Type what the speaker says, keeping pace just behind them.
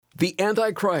The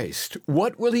Antichrist,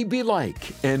 what will he be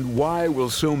like? And why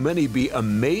will so many be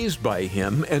amazed by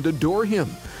him and adore him?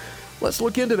 Let's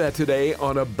look into that today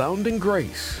on Abounding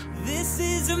Grace. This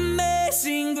is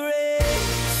amazing grace.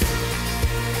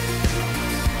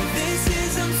 This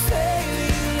is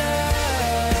unfailing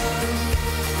love.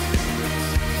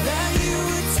 That you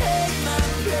would take my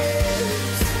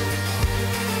place.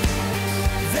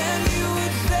 Then you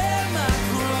would bear my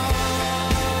cross.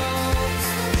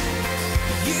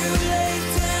 You laid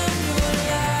down your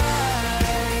life.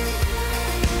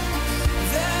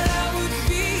 That I would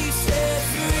be set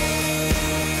free.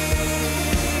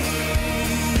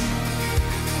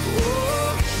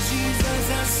 Oh, Jesus,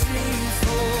 I sing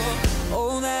for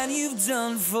all that you've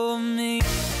done for me.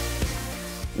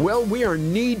 Well, we are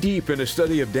knee-deep in a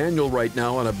study of Daniel right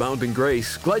now on Abounding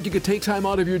Grace. Glad you could take time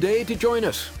out of your day to join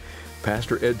us.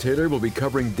 Pastor Ed Taylor will be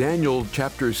covering Daniel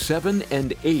chapters 7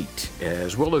 and 8,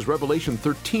 as well as Revelation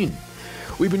 13.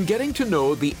 We've been getting to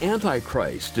know the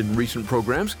Antichrist in recent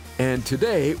programs, and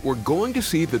today we're going to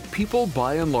see that people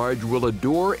by and large will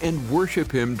adore and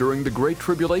worship him during the Great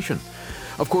Tribulation.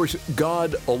 Of course,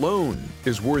 God alone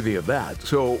is worthy of that,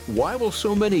 so why will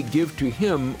so many give to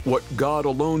him what God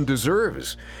alone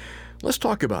deserves? Let's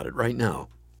talk about it right now.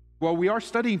 Well, we are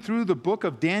studying through the book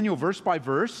of Daniel verse by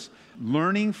verse,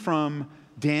 learning from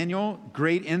Daniel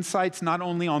great insights not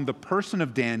only on the person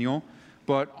of Daniel,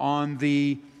 but on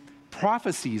the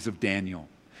prophecies of Daniel.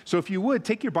 So if you would,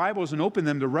 take your Bibles and open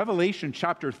them to Revelation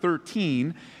chapter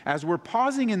 13. As we're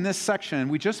pausing in this section,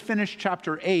 we just finished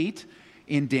chapter 8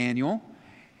 in Daniel,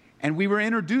 and we were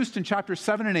introduced in chapter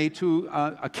 7 and 8 to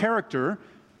a character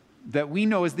that we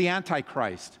know as the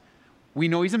Antichrist. We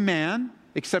know he's a man,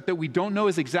 except that we don't know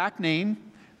his exact name,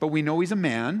 but we know he's a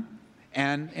man.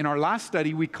 And in our last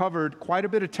study, we covered quite a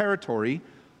bit of territory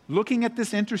looking at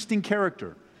this interesting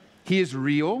character. He is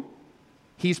real.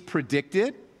 He's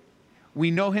predicted. We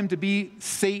know him to be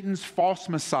Satan's false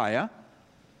Messiah.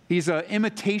 He's an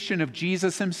imitation of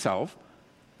Jesus himself.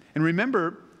 And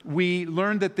remember, we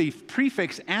learned that the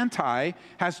prefix anti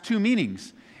has two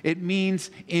meanings. It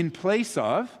means in place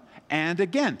of and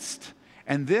against.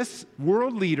 And this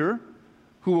world leader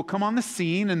who will come on the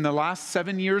scene in the last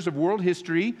 7 years of world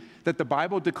history that the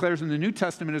Bible declares in the New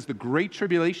Testament as the Great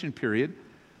Tribulation period.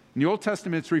 In the Old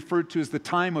Testament, it's referred to as the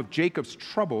time of Jacob's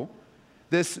trouble.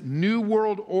 This new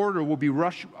world order will be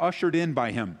ushered in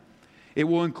by him. It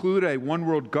will include a one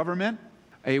world government,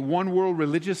 a one world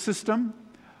religious system,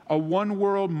 a one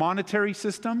world monetary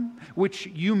system, which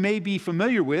you may be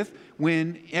familiar with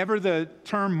whenever the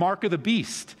term mark of the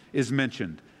beast is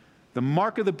mentioned. The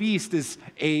mark of the beast is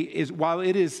while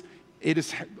it is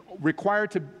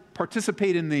required to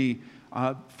participate in the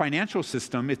financial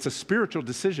system, it's a spiritual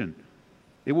decision.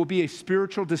 It will be a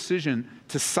spiritual decision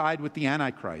to side with the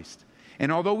Antichrist.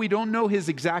 And although we don't know his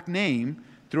exact name,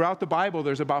 throughout the Bible,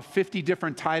 there's about 50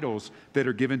 different titles that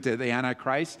are given to the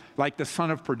Antichrist, like the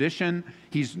son of perdition.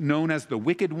 He's known as the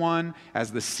wicked one,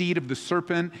 as the seed of the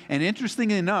serpent. And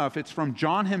interestingly enough, it's from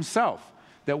John himself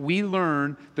that we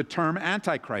learn the term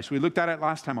Antichrist. We looked at it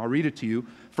last time. I'll read it to you.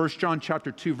 1 John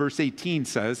chapter 2, verse 18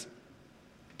 says,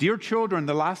 "Dear children,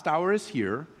 the last hour is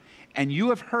here, and you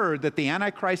have heard that the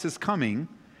Antichrist is coming,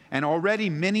 and already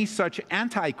many such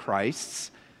Antichrists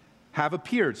have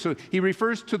appeared." So he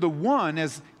refers to the one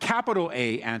as capital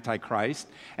A Antichrist,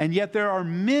 and yet there are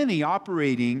many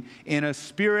operating in a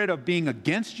spirit of being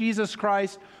against Jesus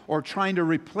Christ or trying to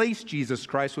replace Jesus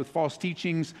Christ with false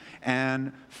teachings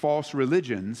and false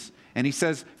religions. And he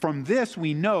says, from this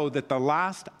we know that the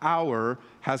last hour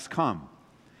has come.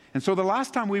 And so the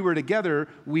last time we were together,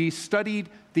 we studied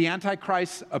the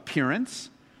Antichrist's appearance,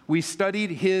 we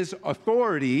studied his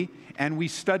authority, and we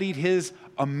studied his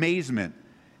amazement.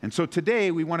 And so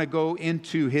today we want to go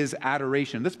into his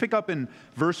adoration. Let's pick up in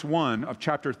verse 1 of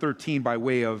chapter 13 by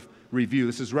way of review.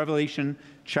 This is Revelation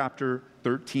chapter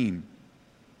 13.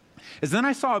 "As then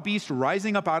I saw a beast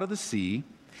rising up out of the sea.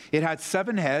 It had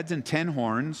 7 heads and 10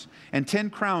 horns, and 10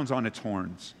 crowns on its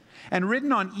horns. And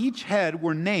written on each head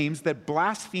were names that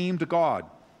blasphemed God.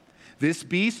 This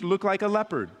beast looked like a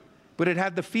leopard, but it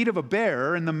had the feet of a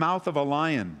bear and the mouth of a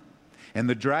lion. And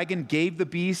the dragon gave the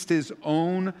beast his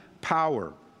own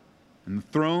power, and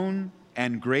throne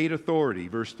and great authority."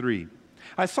 Verse 3.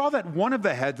 "I saw that one of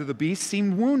the heads of the beast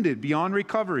seemed wounded beyond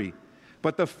recovery,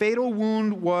 but the fatal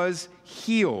wound was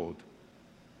healed.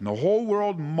 And the whole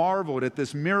world marveled at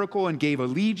this miracle and gave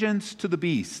allegiance to the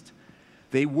beast.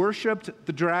 They worshiped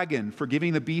the dragon for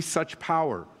giving the beast such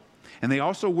power. And they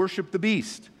also worshiped the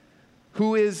beast.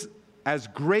 'Who is as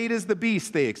great as the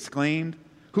beast?' they exclaimed.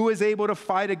 'Who is able to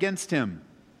fight against him?'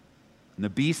 And the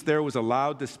beast there was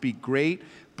allowed to speak great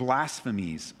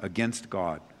blasphemies against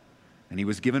God. And he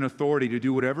was given authority to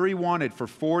do whatever he wanted for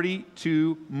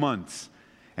 42 months.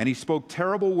 And he spoke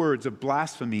terrible words of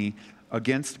blasphemy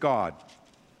against God,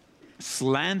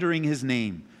 slandering his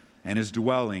name and his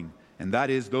dwelling, and that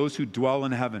is those who dwell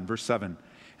in heaven. Verse 7.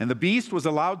 And the beast was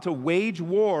allowed to wage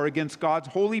war against God's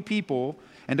holy people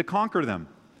and to conquer them.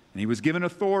 And he was given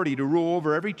authority to rule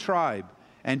over every tribe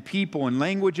and people and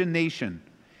language and nation.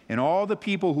 And all the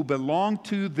people who belong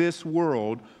to this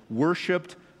world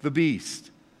worshiped the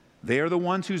beast. They are the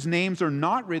ones whose names are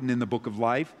not written in the book of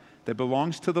life that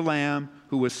belongs to the Lamb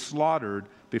who was slaughtered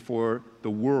before the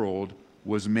world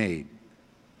was made.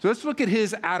 So let's look at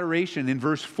his adoration in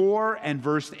verse 4 and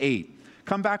verse 8.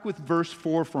 Come back with verse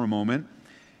 4 for a moment.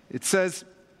 It says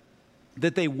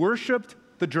that they worshiped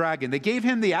the dragon. They gave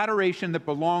him the adoration that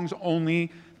belongs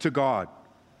only to God.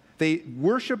 They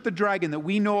worshiped the dragon that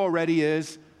we know already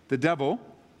is the devil.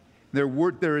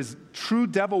 There is true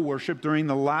devil worship during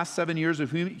the last 7 years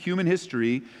of human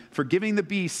history for giving the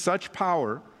beast such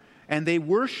power, and they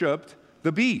worshiped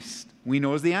the beast. We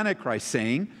know as the Antichrist,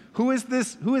 saying, "Who is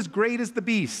this? Who is great as the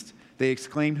beast?" They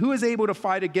exclaimed, "Who is able to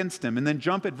fight against him?" And then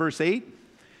jump at verse 8.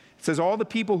 It says, all the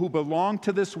people who belong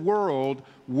to this world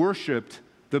worshiped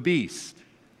the beast.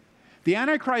 The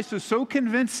Antichrist is so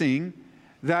convincing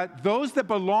that those that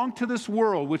belong to this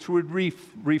world, which would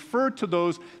refer to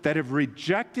those that have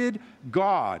rejected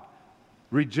God,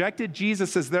 rejected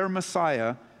Jesus as their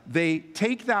Messiah, they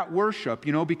take that worship,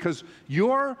 because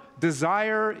your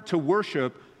desire to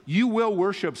worship, you will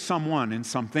worship someone and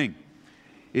something.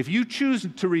 If you choose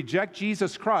to reject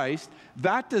Jesus Christ,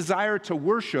 that desire to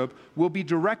worship will be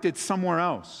directed somewhere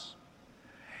else.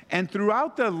 And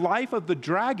throughout the life of the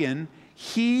dragon,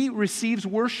 he receives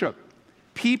worship.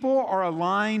 People are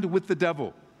aligned with the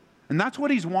devil. And that's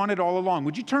what he's wanted all along.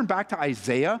 Would you turn back to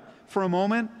Isaiah for a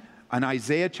moment? In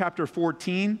Isaiah chapter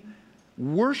 14,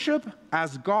 worship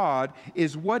as God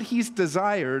is what he's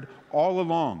desired all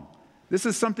along. This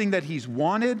is something that he's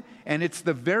wanted, and it's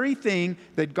the very thing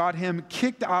that got him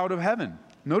kicked out of heaven.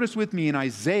 Notice with me in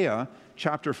Isaiah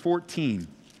chapter 14,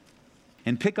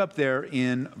 and pick up there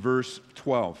in verse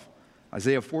 12.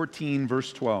 Isaiah 14,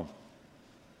 verse 12.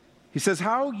 He says,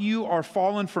 "How you are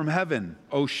fallen from heaven,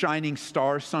 O shining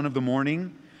star, son of the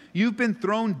morning. You've been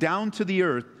thrown down to the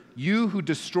earth, you who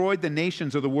destroyed the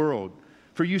nations of the world.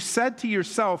 For you said to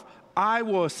yourself, I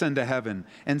will ascend to heaven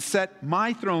and set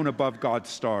my throne above God's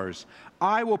stars.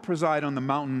 I will preside on the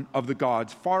mountain of the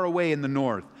gods far away in the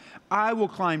north. I will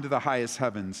climb to the highest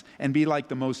heavens and be like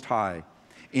the Most High.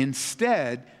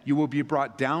 Instead, you will be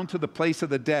brought down to the place of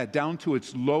the dead, down to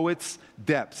its lowest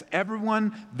depths.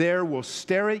 Everyone there will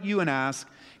stare at you and ask,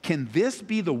 can this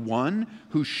be the one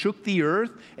who shook the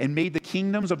earth and made the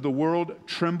kingdoms of the world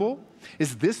tremble?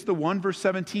 Is this the one, verse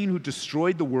 17, who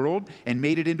destroyed the world and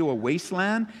made it into a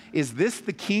wasteland? Is this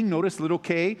the king, notice little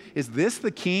k, is this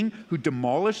the king who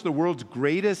demolished the world's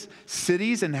greatest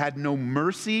cities and had no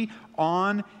mercy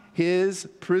on his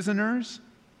prisoners?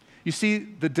 You see,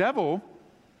 the devil,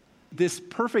 this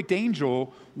perfect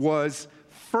angel, was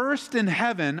first in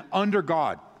heaven under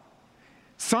God.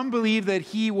 Some believe that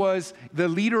he was the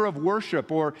leader of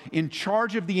worship or in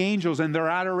charge of the angels and their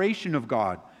adoration of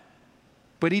God.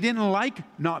 But he didn't like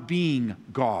not being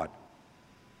God.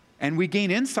 And we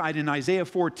gain insight in Isaiah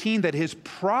 14 that his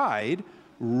pride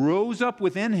rose up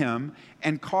within him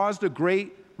and caused a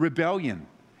great rebellion.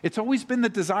 It's always been the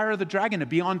desire of the dragon to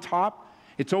be on top.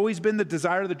 It's always been the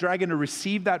desire of the dragon to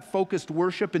receive that focused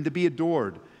worship and to be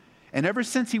adored. And ever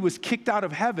since he was kicked out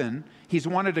of heaven, he's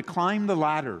wanted to climb the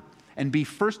ladder and be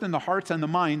first in the hearts and the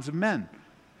minds of men.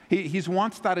 He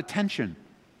wants that attention.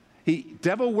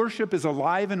 Devil worship is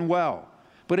alive and well.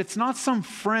 But it's not some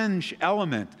fringe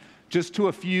element just to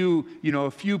a few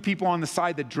people on the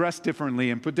side that dress differently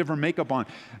and put different makeup on.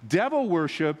 Devil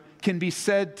worship can be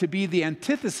said to be the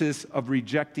antithesis of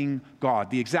rejecting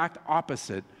God, the exact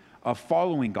opposite of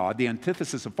following God. The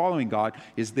antithesis of following God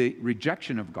is the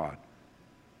rejection of God.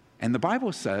 And the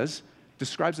Bible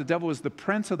describes the devil as the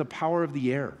prince of the power of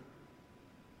the air,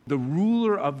 the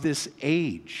ruler of this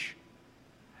age.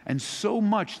 And so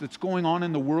much that's going on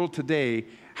in the world today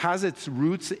has its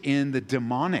roots in the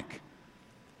demonic.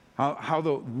 How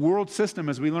the world system,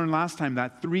 as we learned last time,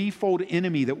 that threefold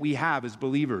enemy that we have as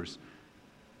believers.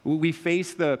 We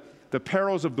face the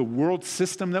perils of the world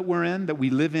system that we're in, that we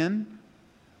live in.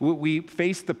 We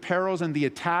face the perils and the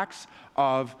attacks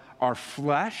of our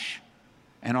flesh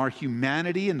and our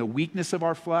humanity and the weakness of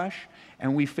our flesh.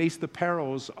 And we face the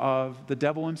perils of the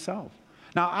devil himself.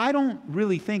 Now, I don't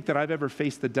really think that I've ever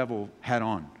faced the devil head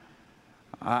on.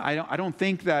 I don't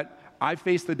think that I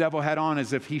face the devil head on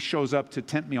as if he shows up to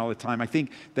tempt me all the time. I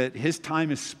think that his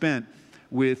time is spent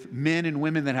with men and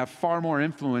women that have far more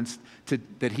influence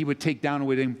that he would take down and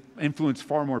would influence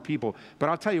far more people. But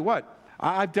I'll tell you what,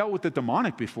 I've dealt with the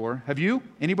demonic before. Have you?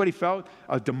 Anybody felt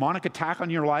a demonic attack on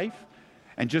your life?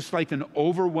 And just like an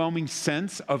overwhelming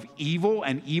sense of evil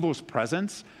and evil's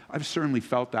presence? I've certainly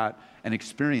felt that and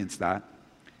experienced that.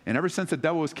 And ever since the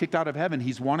devil was kicked out of heaven,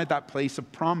 he's wanted that place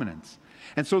of prominence.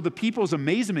 And so the people's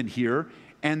amazement here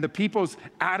and the people's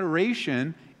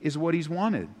adoration is what he's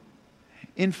wanted.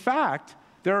 In fact,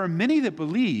 there are many that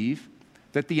believe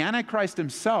that the Antichrist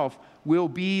himself will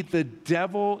be the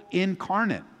devil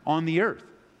incarnate on the earth,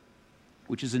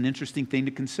 which is an interesting thing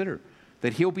to consider,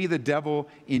 that he'll be the devil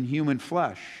in human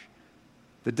flesh.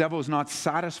 The devil is not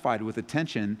satisfied with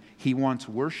attention. He wants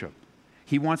worship.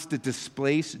 He wants to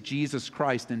displace Jesus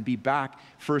Christ and be back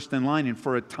first in line. And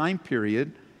for a time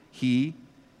period, he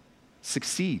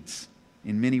succeeds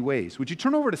in many ways. Would you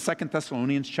turn over to 2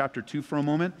 Thessalonians chapter 2 for a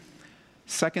moment?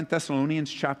 2 Thessalonians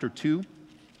chapter 2.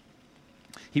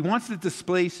 He wants to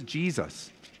displace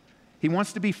Jesus. He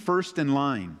wants to be first in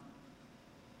line.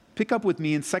 Pick up with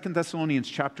me in 2 Thessalonians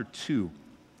chapter 2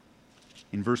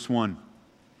 in verse 1.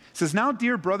 It says, "Now,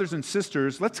 dear brothers and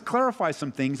sisters, let's clarify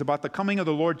some things about the coming of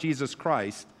the Lord Jesus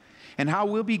Christ and how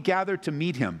we'll be gathered to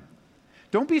meet him.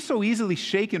 Don't be so easily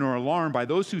shaken or alarmed by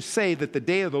those who say that the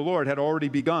day of the Lord had already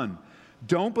begun.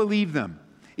 Don't believe them,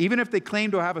 even if they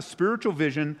claim to have a spiritual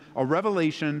vision, a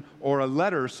revelation, or a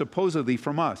letter supposedly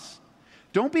from us.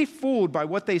 Don't be fooled by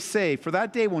what they say, for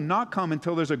that day will not come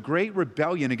until there's a great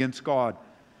rebellion against God.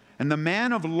 And the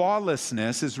man of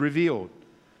lawlessness is revealed,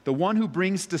 the one who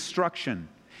brings destruction.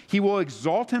 He will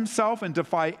exalt himself and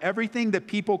defy everything that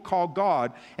people call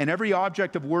God and every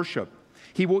object of worship.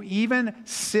 He will even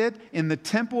sit in the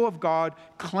temple of God,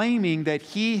 claiming that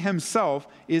he himself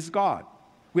is God."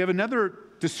 We have another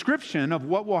description of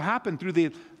what will happen through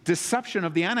the deception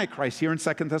of the Antichrist here in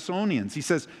 2 Thessalonians. He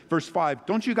says, verse 5,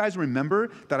 "Don't you guys remember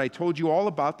that I told you all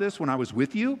about this when I was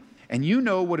with you? And you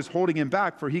know what is holding him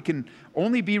back, for he can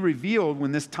only be revealed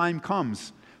when this time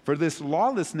comes. For this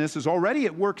lawlessness is already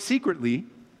at work secretly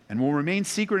and will remain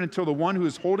secret until the one who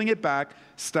is holding it back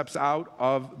steps out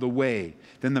of the way.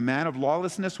 Then the man of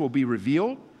lawlessness will be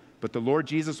revealed, but the Lord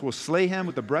Jesus will slay him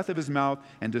with the breath of his mouth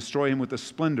and destroy him with the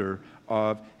splendor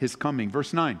of his coming."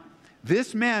 Verse 9,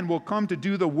 "This man will come to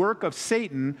do the work of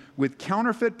Satan with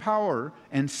counterfeit power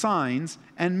and signs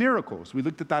and miracles." We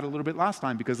looked at that a little bit last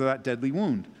time because of that deadly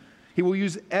wound. He will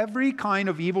use every kind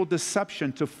of evil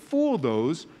deception to fool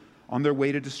those on their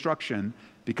way to destruction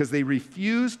because they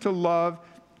refuse to love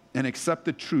and accept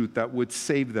the truth that would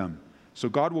save them. So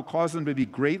God will cause them to be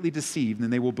greatly deceived,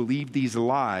 and they will believe these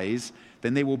lies.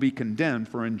 Then they will be condemned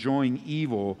for enjoying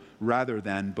evil rather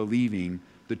than believing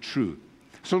the truth.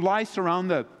 So lies surround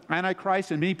the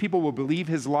Antichrist, and many people will believe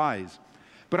his lies.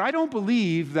 But I don't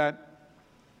believe that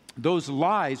those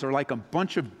lies are like a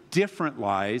bunch of different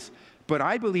lies, but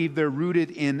I believe they're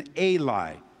rooted in a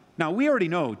lie. Now, we already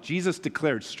know Jesus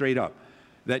declared straight up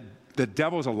that the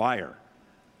devil's a liar.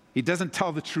 He doesn't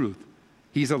tell the truth.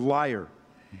 He's a liar.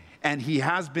 And he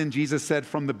has been, Jesus said,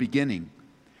 from the beginning.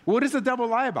 What does the devil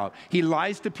lie about? He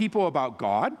lies to people about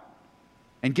God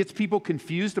and gets people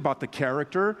confused about the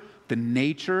character, the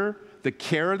nature, the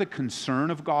care, the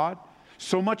concern of God.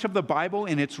 So much of the Bible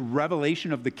in its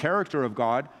revelation of the character of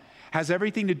God has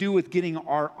everything to do with getting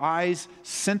our eyes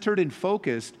centered and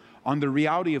focused on the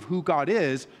reality of who God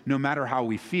is, no matter how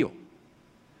we feel.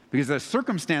 Because the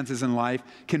circumstances in life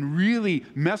can really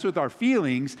mess with our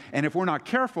feelings, and if we're not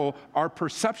careful, our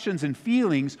perceptions and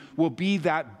feelings will be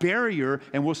that barrier,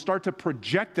 and we'll start to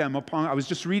project them upon. I was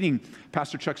just reading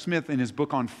Pastor Chuck Smith in his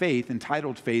book on faith,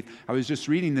 entitled Faith. I was just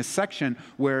reading this section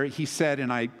where he said,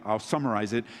 and I'll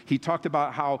summarize it, he talked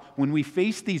about how when we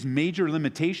face these major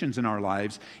limitations in our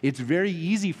lives, it's very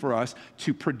easy for us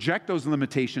to project those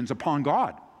limitations upon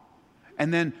God.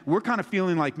 And then we're kind of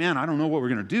feeling like, man, I don't know what we're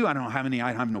going to do. I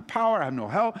have no power. I have no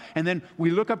help. And then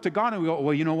we look up to God and we go,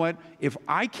 well, you know what? If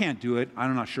I can't do it,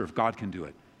 I'm not sure if God can do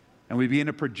it. And we begin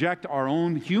to project our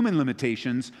own human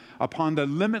limitations upon the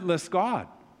limitless God.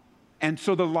 And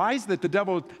so the lies that the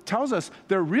devil tells us,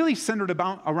 they're really centered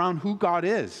around who God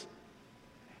is,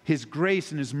 his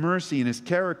grace and his mercy and his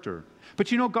character.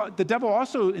 But you know, the devil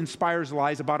also inspires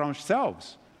lies about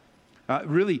ourselves.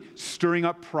 Really stirring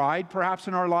up pride perhaps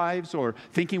in our lives, or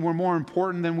thinking we're more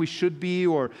important than we should be,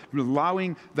 or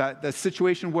allowing that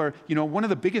situation where, you know, one of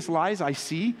the biggest lies I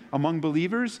see among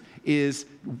believers is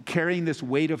carrying this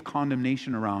weight of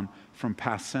condemnation around from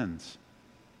past sins.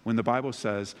 When the Bible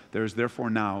says there is therefore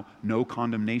now no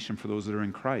condemnation for those that are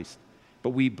in Christ.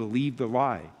 But we believe the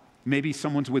lie. Maybe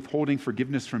someone's withholding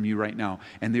forgiveness from you right now,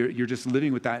 and you're just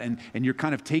living with that, and you're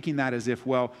kind of taking that as if,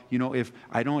 well, if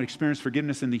I don't experience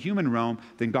forgiveness in the human realm,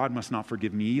 then God must not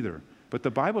forgive me either. But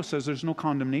the Bible says there's no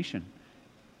condemnation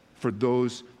for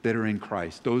those that are in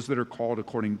Christ, those that are called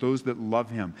according, those that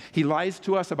love him. He lies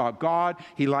to us about God.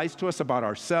 He lies to us about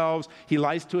ourselves. He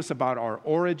lies to us about our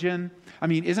origin. I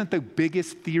mean, isn't the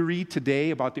biggest theory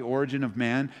today about the origin of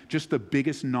man just the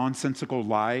biggest nonsensical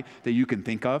lie that you can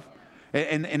think of?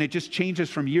 And it just changes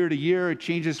from year to year. It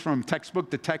changes from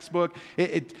textbook to textbook.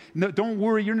 No, don't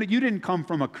worry, you didn't come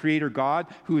from a creator God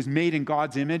who is made in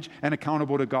God's image and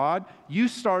accountable to God. You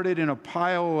started in a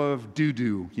pile of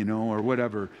doo-doo, or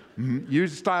whatever. You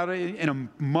started in a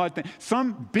mud thing.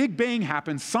 Some big bang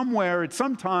happened somewhere at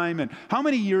some time, and how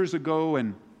many years ago?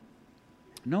 And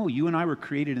no, you and I were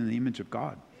created in the image of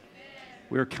God.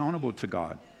 We're accountable to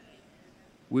God.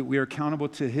 We are accountable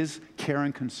to his care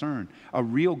and concern. A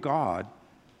real God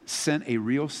sent a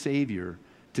real Savior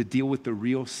to deal with the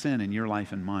real sin in your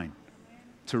life and mine,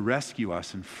 to rescue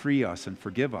us and free us and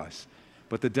forgive us.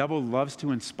 But the devil loves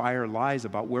to inspire lies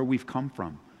about where we've come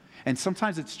from. And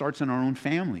sometimes it starts in our own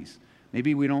families.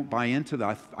 Maybe we don't buy into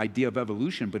the idea of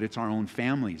evolution, but it's our own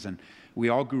families. And we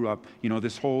all grew up,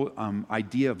 this whole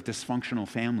idea of dysfunctional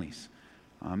families.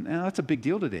 And that's a big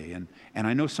deal today. And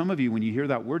I know some of you, when you hear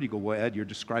that word, you go, well, Ed, you're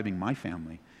describing my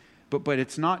family. But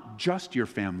it's not just your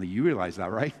family. You realize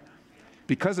that, right?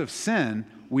 Because of sin,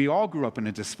 we all grew up in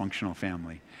a dysfunctional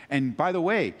family. And by the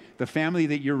way, the family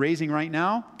that you're raising right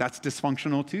now, that's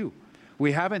dysfunctional too.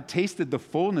 We haven't tasted the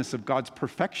fullness of God's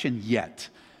perfection yet.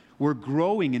 We're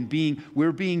growing and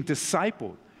we're being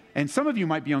discipled. And some of you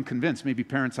might be unconvinced. Maybe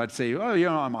parents, I'd say, oh,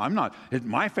 I'm not,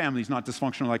 my family's not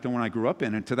dysfunctional like the one I grew up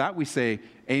in. And to that we say,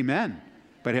 amen.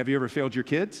 But have you ever failed your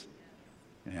kids?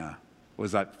 Yeah.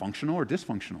 Was that functional or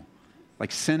dysfunctional?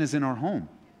 Like sin is in our home.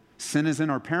 Sin is in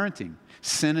our parenting.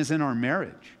 Sin is in our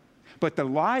marriage. But the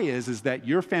lie is that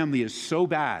your family is so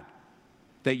bad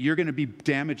that you're going to be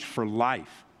damaged for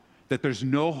life, that there's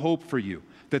no hope for you,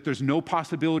 that there's no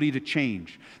possibility to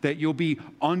change, that you'll be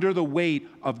under the weight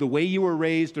of the way you were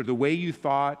raised or the way you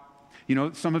thought.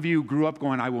 Some of you grew up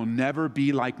going, I will never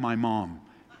be like my mom.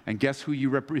 And guess who you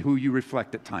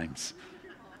reflect at times?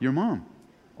 Your mom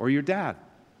or your dad.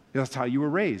 That's how you were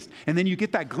raised. And then you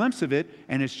get that glimpse of it,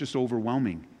 and it's just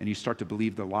overwhelming, and you start to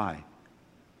believe the lie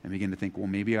and begin to think, well,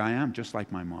 maybe I am just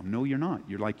like my mom. No, you're not.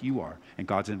 You're like you are, and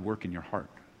God's at work in your heart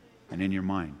and in your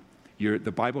mind.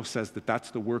 The Bible says that that's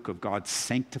the work of God's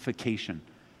sanctification,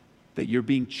 that you're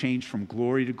being changed from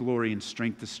glory to glory and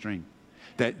strength to strength.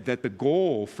 That the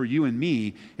goal for you and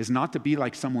me is not to be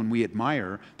like someone we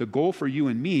admire. The goal for you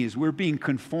and me is we're being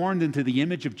conformed into the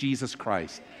image of Jesus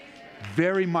Christ,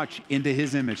 very much into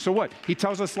his image. So what? He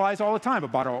tells us lies all the time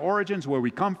about our origins, where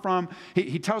we come from.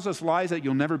 He tells us lies that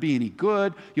you'll never be any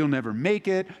good, you'll never make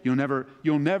it, you'll never.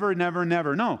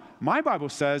 No, my Bible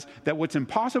says that what's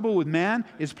impossible with man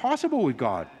is possible with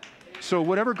God. So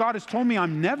whatever God has told me I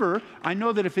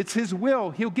know that if it's his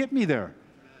will, he'll get me there.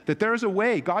 That there's a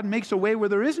way. God makes a way where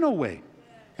there is no way.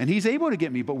 And he's able to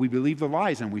get me, but we believe the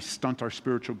lies and we stunt our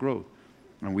spiritual growth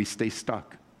and we stay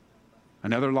stuck.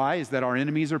 Another lie is that our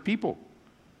enemies are people.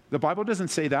 The Bible doesn't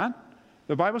say that.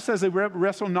 The Bible says they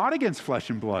wrestle not against flesh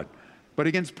and blood, but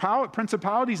against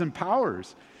principalities and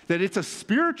powers. That it's a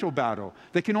spiritual battle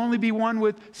that can only be won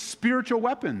with spiritual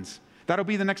weapons. That'll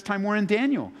be the next time we're in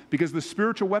Daniel, because the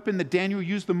spiritual weapon that Daniel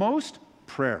used the most,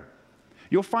 prayer.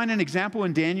 You'll find an example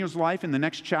in Daniel's life in the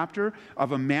next chapter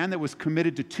of a man that was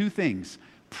committed to two things,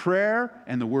 prayer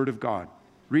and the Word of God.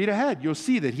 Read ahead. You'll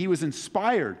see that he was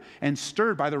inspired and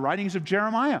stirred by the writings of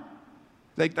Jeremiah.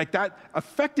 Like that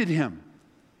affected him.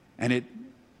 And it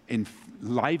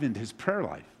enlivened his prayer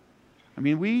life. I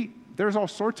mean, there's all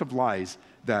sorts of lies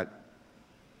that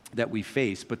we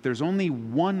face, but there's only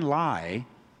one lie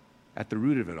at the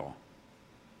root of it all.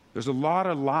 There's a lot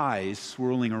of lies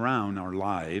swirling around our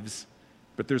lives,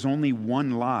 but there's only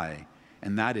one lie,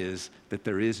 and that is that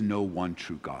there is no one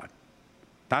true God.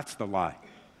 That's the lie.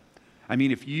 I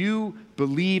mean, if you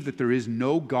believe that there is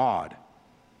no God,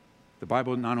 the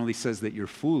Bible not only says that you're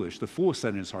foolish, the fool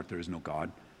said in his heart there is no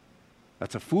God.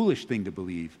 That's a foolish thing to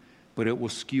believe, but it will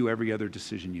skew every other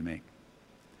decision you make.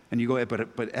 And you go,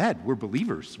 but Ed, we're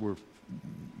believers. We're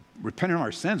repentant of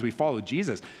our sins. We follow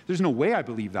Jesus. There's no way I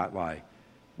believe that lie.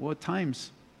 Well, at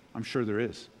times, I'm sure there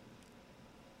is.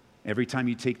 Every time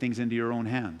you take things into your own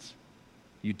hands,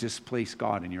 you displace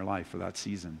God in your life for that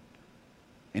season.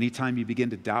 Anytime you begin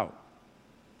to doubt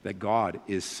that God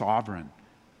is sovereign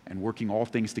and working all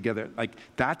things together, like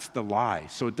that's the lie.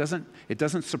 So it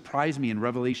doesn't surprise me in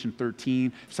Revelation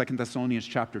 13, 2 Thessalonians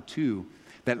chapter 2,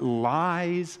 that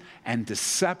lies and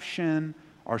deception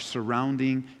are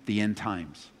surrounding the end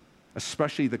times,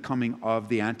 especially the coming of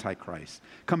the Antichrist.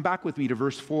 Come back with me to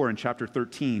verse 4 in chapter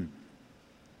 13,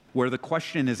 where the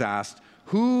question is asked,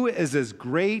 who is as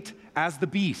great as the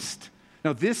beast?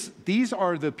 Now, these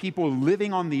are the people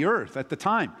living on the earth at the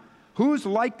time. Who's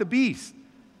like the beast?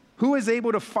 Who is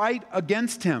able to fight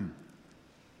against him?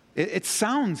 It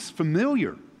sounds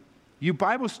familiar. You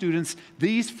Bible students,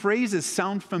 these phrases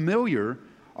sound familiar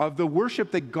of the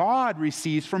worship that God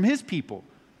receives from his people.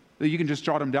 You can just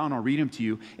jot them down, I'll read them to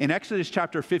you. In Exodus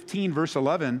chapter 15, verse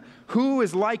 11, who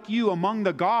is like you among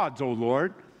the gods, O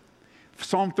Lord?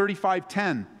 Psalm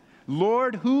 35:10,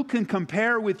 Lord, who can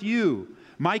compare with you?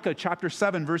 Micah chapter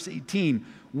 7, verse 18,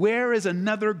 where is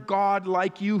another God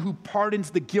like you who pardons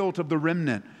the guilt of the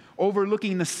remnant,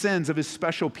 overlooking the sins of his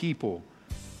special people?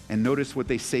 And notice what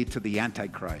they say to the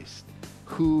Antichrist.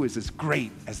 Who is as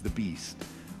great as the beast?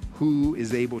 Who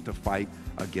is able to fight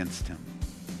against him?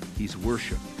 He's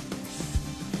worshiped.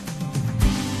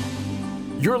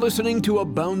 You're listening to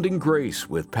Abounding Grace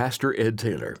with Pastor Ed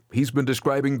Taylor. He's been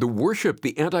describing the worship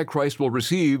the Antichrist will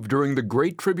receive during the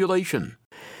Great Tribulation.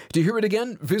 To hear it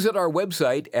again, visit our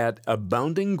website at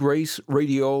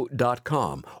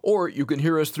aboundinggraceradio.com, or you can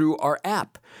hear us through our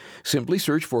app. Simply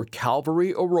search for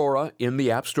Calvary Aurora in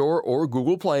the App Store or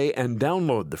Google Play and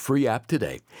download the free app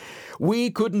today.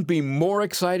 We couldn't be more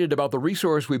excited about the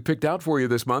resource we picked out for you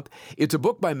this month. It's a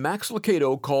book by Max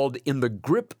Lucado called In the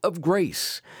Grip of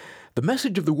Grace. The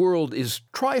message of the world is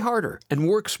try harder and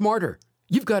work smarter.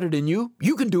 You've got it in you.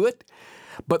 You can do it.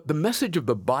 But the message of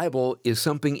the Bible is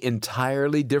something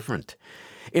entirely different.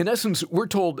 In essence, we're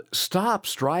told stop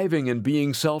striving and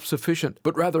being self-sufficient,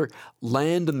 but rather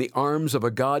land in the arms of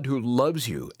a God who loves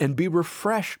you and be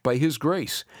refreshed by his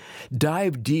grace.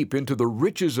 Dive deep into the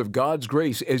riches of God's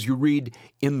grace as you read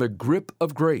In the Grip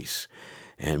of Grace.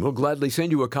 And we'll gladly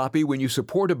send you a copy when you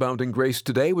support Abounding Grace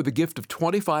today with a gift of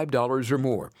 $25 or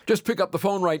more. Just pick up the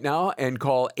phone right now and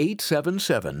call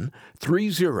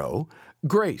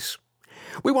 877-30-GRACE.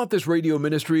 We want this radio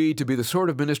ministry to be the sort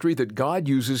of ministry that God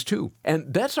uses too.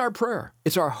 And that's our prayer.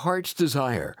 It's our heart's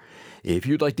desire. If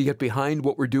you'd like to get behind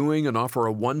what we're doing and offer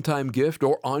a one-time gift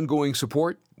or ongoing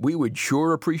support, we would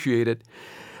sure appreciate it.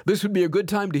 This would be a good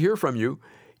time to hear from you.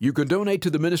 You can donate to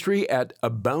the ministry at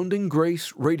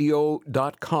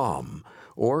aboundinggraceradio.com.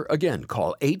 Or again,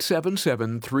 call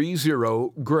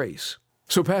 877-30-GRACE.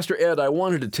 So, Pastor Ed, I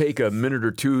wanted to take a minute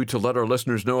or two to let our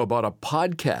listeners know about a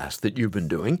podcast that you've been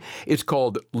doing. It's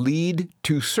called Lead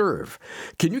to Serve.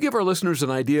 Can you give our listeners an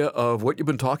idea of what you've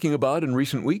been talking about in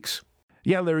recent weeks?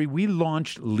 Yeah, Larry, we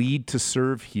launched Lead to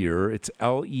Serve here. It's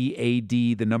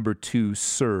LEAD, the number 2,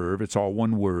 serve. It's all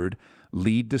one word,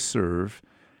 Lead to Serve.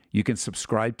 You can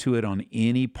subscribe to it on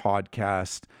any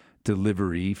podcast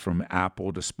delivery from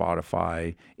Apple to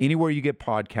Spotify. Anywhere you get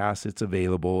podcasts, it's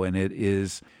available. And it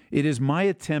is my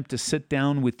attempt to sit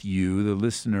down with you, the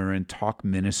listener, and talk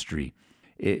ministry.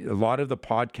 A lot of the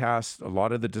podcasts, a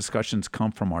lot of the discussions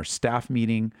come from our staff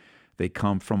meeting. They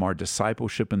come from our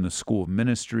discipleship in the School of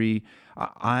Ministry.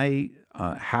 I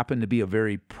happen to be a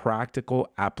very practical,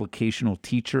 applicational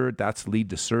teacher. That's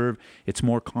Lead to Serve. It's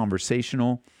more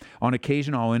conversational. On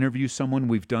occasion, I'll interview someone.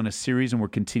 We've done a series, and we're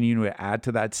continuing to add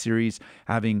to that series,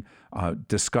 having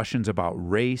discussions about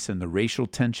race and the racial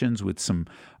tensions with some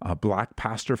black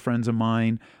pastor friends of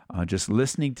mine, just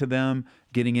listening to them,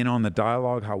 getting in on the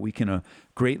dialogue, how we can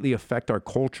greatly affect our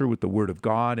culture with the Word of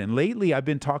God. And lately, I've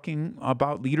been talking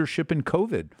about leadership in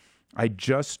COVID. I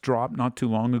just dropped not too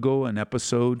long ago an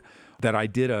episode that I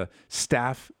did a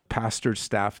pastor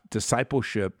staff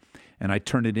discipleship, and I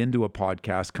turned it into a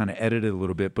podcast, kind of edited a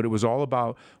little bit, but it was all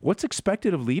about what's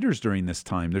expected of leaders during this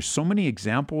time. There's so many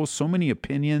examples, so many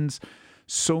opinions,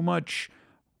 so much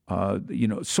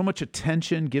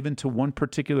attention given to one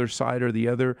particular side or the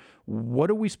other. What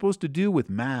are we supposed to do with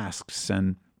masks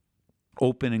and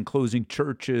open and closing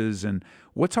churches, and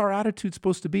what's our attitude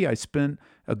supposed to be? I spent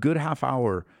a good half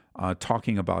hour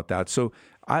talking about that. So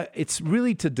it's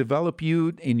really to develop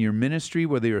you in your ministry,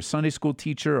 whether you're a Sunday school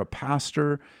teacher, a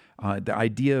pastor, the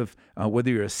idea of whether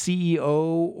you're a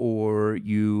CEO or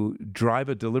you drive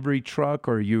a delivery truck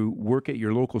or you work at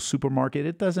your local supermarket,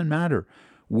 it doesn't matter.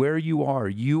 Where you are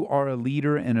a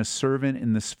leader and a servant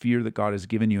in the sphere that God has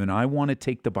given you. And I want to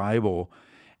take the Bible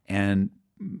and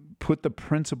put the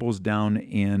principles down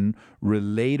in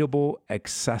relatable,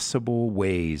 accessible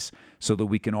ways so that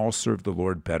we can all serve the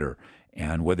Lord better.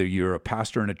 And whether you're a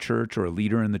pastor in a church or a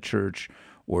leader in the church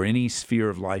or any sphere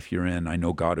of life you're in, I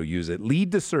know God will use it.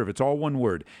 Lead to Serve. It's all one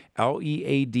word.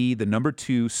 LEAD, the number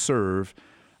 2, serve.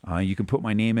 You can put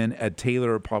my name in, Ed Taylor,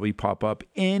 it'll probably pop up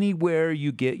anywhere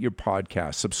you get your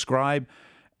podcast. Subscribe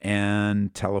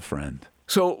and tell a friend.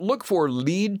 So look for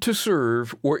Lead to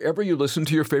Serve wherever you listen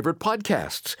to your favorite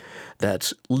podcasts.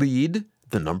 That's Lead,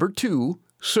 the number 2,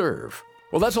 Serve.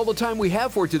 Well, that's all the time we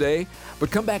have for today,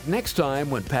 but come back next time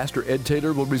when Pastor Ed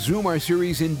Taylor will resume our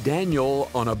series in Daniel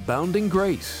on Abounding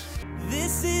Grace.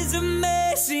 This is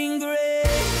amazing grace.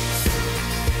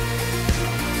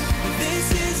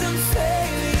 This is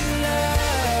unfailing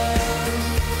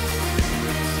love.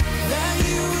 That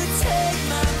you would take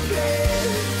my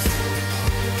place.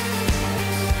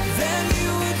 That you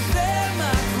would bear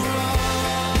my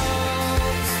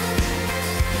cross.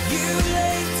 You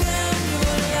laid down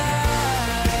your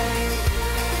life.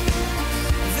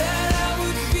 That I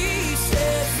would be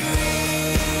set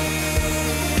free.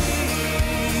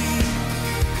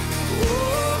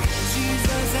 Oh,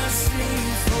 Jesus, I sing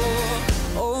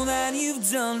for all that you've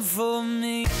done for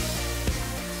me.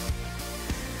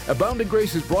 Abounding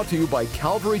Grace is brought to you by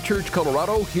Calvary Church,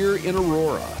 Colorado, here in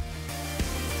Aurora.